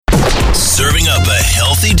Serving up a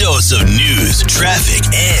healthy dose of news, traffic,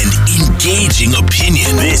 and engaging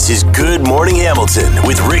opinion. This is Good Morning Hamilton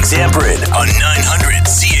with Rick Zamperin on 900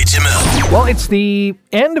 CHML. Well, it's the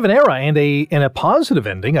end of an era and a positive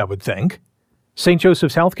ending, I would think. St.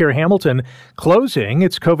 Joseph's Healthcare Hamilton closing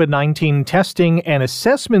its COVID-19 testing and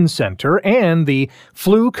assessment center and the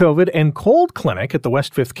flu, COVID, and cold clinic at the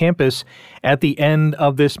West 5th campus at the end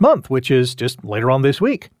of this month, which is just later on this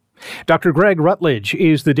week. Dr. Greg Rutledge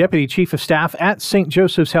is the Deputy Chief of Staff at St.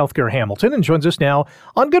 Joseph's Healthcare Hamilton and joins us now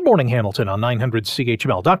on Good Morning Hamilton on 900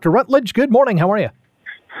 CHML. Dr. Rutledge, good morning. How are you?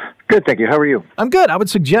 Good, thank you. How are you? I'm good. I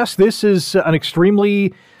would suggest this is an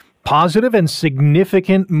extremely positive and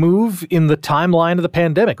significant move in the timeline of the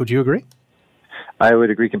pandemic. Would you agree? I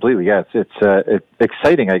would agree completely. Yes, it's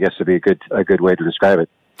exciting, I guess, would be a good way to describe it.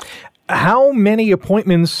 How many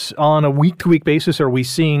appointments on a week-to-week basis are we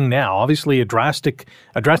seeing now? Obviously, a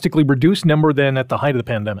drastically reduced number than at the height of the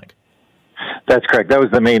pandemic. That's correct. That was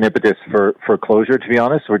the main impetus for closure, to be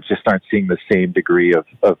honest. We just aren't seeing the same degree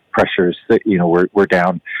of pressures that, we're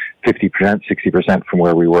down 50%, 60% from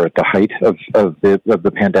where we were at the height of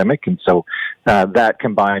the pandemic. And so that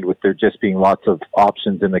combined with there just being lots of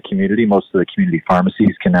options in the community, most of the community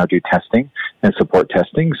pharmacies can now do testing and support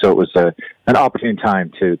testing. So it was an opportune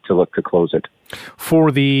time to look to close it.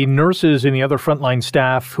 For the nurses and the other frontline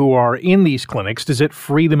staff who are in these clinics, does it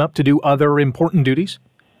free them up to do other important duties?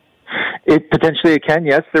 It potentially can,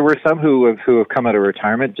 yes. There were some who have come out of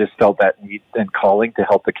retirement, just felt that need and calling to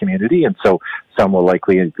help the community, and so some will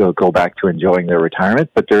likely go back to enjoying their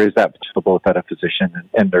retirement. But there is that potential both at a physician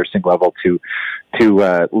and nursing level to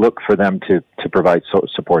look for them to provide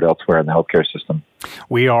support elsewhere in the healthcare system.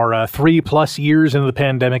 We are 3+ years into the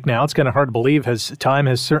pandemic now. It's kind of hard to believe as time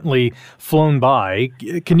has certainly flown by.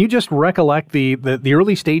 Can you just recollect the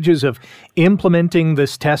early stages of implementing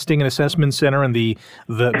this testing and assessment center and the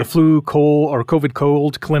flu, cold, or COVID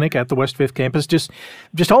cold clinic at the West 5th campus? Just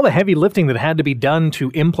all the heavy lifting that had to be done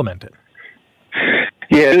to implement it.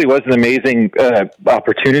 Yeah, it really was an amazing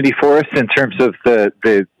opportunity for us in terms of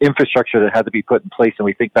the infrastructure that had to be put in place. And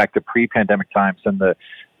we think back to pre-pandemic times and the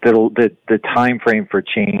time frame for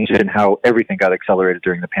change and how everything got accelerated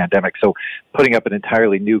during the pandemic. So putting up an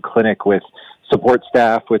entirely new clinic with support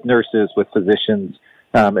staff, with nurses, with physicians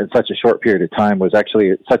in such a short period of time was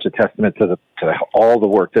actually such a testament to all the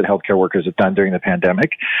work that healthcare workers have done during the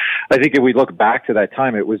pandemic. I think if we look back to that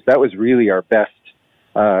time, that was really our best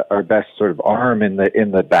sort of arm in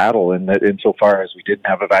the battle, and that insofar as we didn't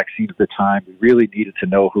have a vaccine at the time, we really needed to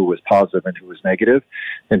know who was positive and who was negative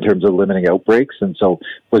in terms of limiting outbreaks, and so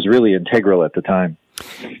was really integral at the time.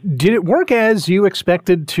 Did it work as you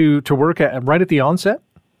expected to work right at the onset?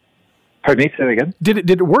 Pardon me, say that again?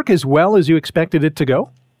 Did it work as well as you expected it to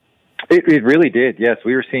go? It really did, yes.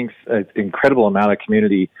 We were seeing an incredible amount of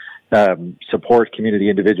community support, community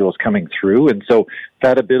individuals coming through, and so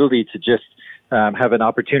that ability to just have an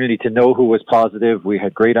opportunity to know who was positive. We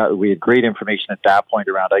had great information at that point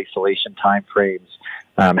around isolation timeframes,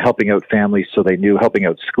 helping out families so they knew, helping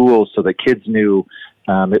out schools so the kids knew.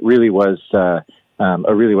 It really was an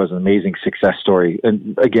amazing success story,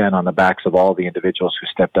 and again on the backs of all the individuals who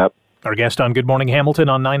stepped up. Our guest on Good Morning Hamilton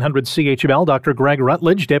on 900 CHML, Dr. Greg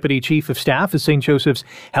Rutledge, Deputy Chief of Staff at St. Joseph's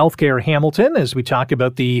Healthcare Hamilton, as we talk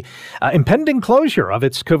about the impending closure of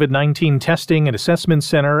its COVID-19 testing and assessment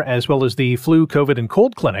center, as well as the flu, COVID, and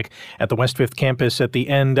cold clinic at the West 5th campus at the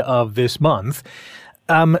end of this month.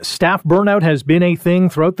 Staff burnout has been a thing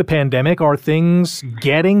throughout the pandemic. Are things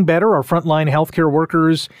getting better? Are frontline healthcare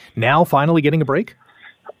workers now finally getting a break?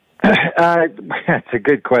 That's a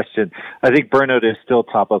good question. I think burnout is still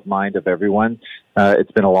top of mind of everyone.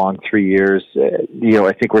 It's been a long 3 years.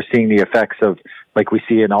 I think we're seeing the effects of, like we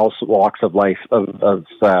see in all walks of life, of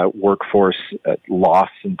workforce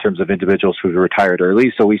loss in terms of individuals who retired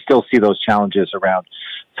early. So we still see those challenges around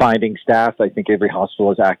finding staff. I think every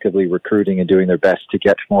hospital is actively recruiting and doing their best to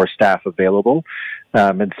get more staff available.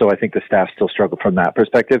 And so I think the staff still struggle from that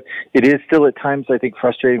perspective. It is still at times, I think,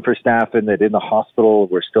 frustrating for staff in that in the hospital,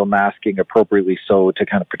 we're still masking appropriately so to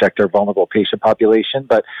kind of protect our vulnerable patient population.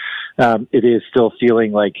 But it is still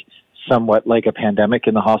feeling like somewhat like a pandemic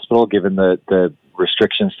in the hospital, given the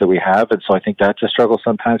restrictions that we have. And so I think that's a struggle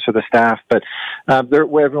sometimes for the staff. But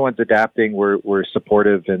everyone's adapting. We're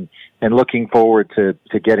supportive and looking forward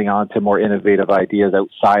to getting on to more innovative ideas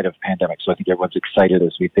outside of pandemic. So I think everyone's excited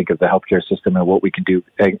as we think of the healthcare system and what we can do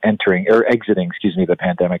exiting the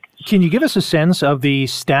pandemic. Can you give us a sense of the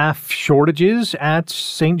staff shortages at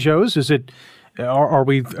St. Joe's? Is it Are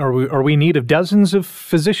we in need of dozens of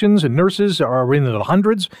physicians and nurses? Are we in the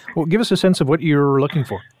hundreds? Well, give us a sense of what you're looking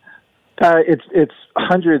for. It's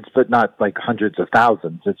hundreds, but not like hundreds of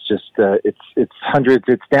thousands. It's just it's hundreds.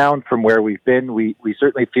 It's down from where we've been. We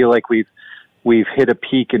certainly feel like we've hit a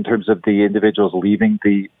peak in terms of the individuals leaving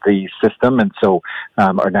the system, and so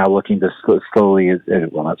are now looking to slowly,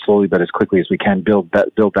 well, not slowly, but as quickly as we can build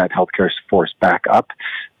that healthcare force back up.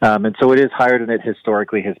 And so it is higher than it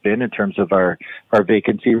historically has been in terms of our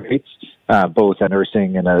vacancy rates, both at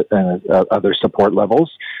nursing and other support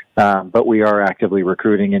levels. But we are actively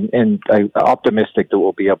recruiting, and I'm optimistic that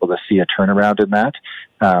we'll be able to see a turnaround in that.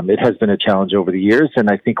 It has been a challenge over the years, and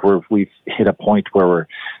I think we've hit a point where we're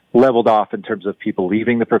leveled off in terms of people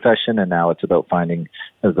leaving the profession, and now it's about finding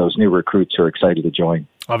those new recruits who are excited to join.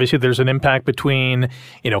 Obviously, there's an impact between,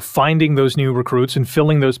 finding those new recruits and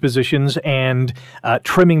filling those positions and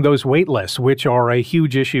trimming those wait lists, which are a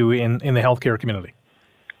huge issue in the healthcare community.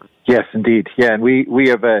 Yes, indeed. Yeah, and we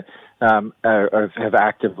have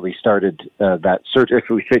actively started that search. If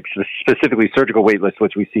we say specifically surgical wait lists,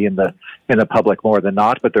 which we see in the public more than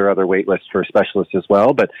not, but there are other wait lists for specialists as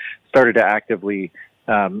well. But started to actively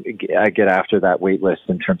get after that wait list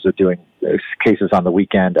in terms of doing cases on the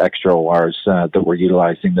weekend, extra ORs that we're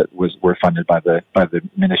utilizing that were funded by the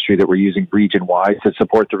ministry that we're using region-wide to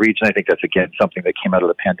support the region. I think that's, again, something that came out of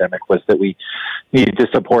the pandemic, was that we needed to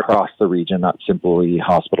support across the region, not simply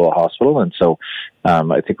hospital to hospital. And so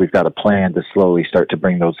I think we've got a plan to slowly start to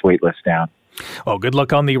bring those wait lists down. Well, good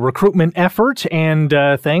luck on the recruitment effort, and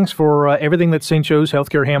thanks for everything that St. Joe's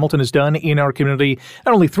Healthcare Hamilton has done in our community,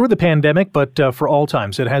 not only through the pandemic, but for all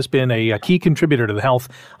times. It has been a key contributor to the health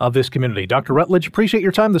of this community. Dr. Rutledge, appreciate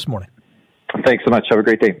your time this morning. Thanks so much. Have a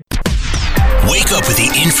great day. Wake up with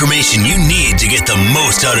the information you need to get the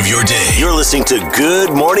most out of your day. You're listening to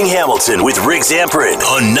Good Morning Hamilton with Rick Zamperin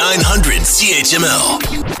on 900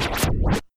 CHML.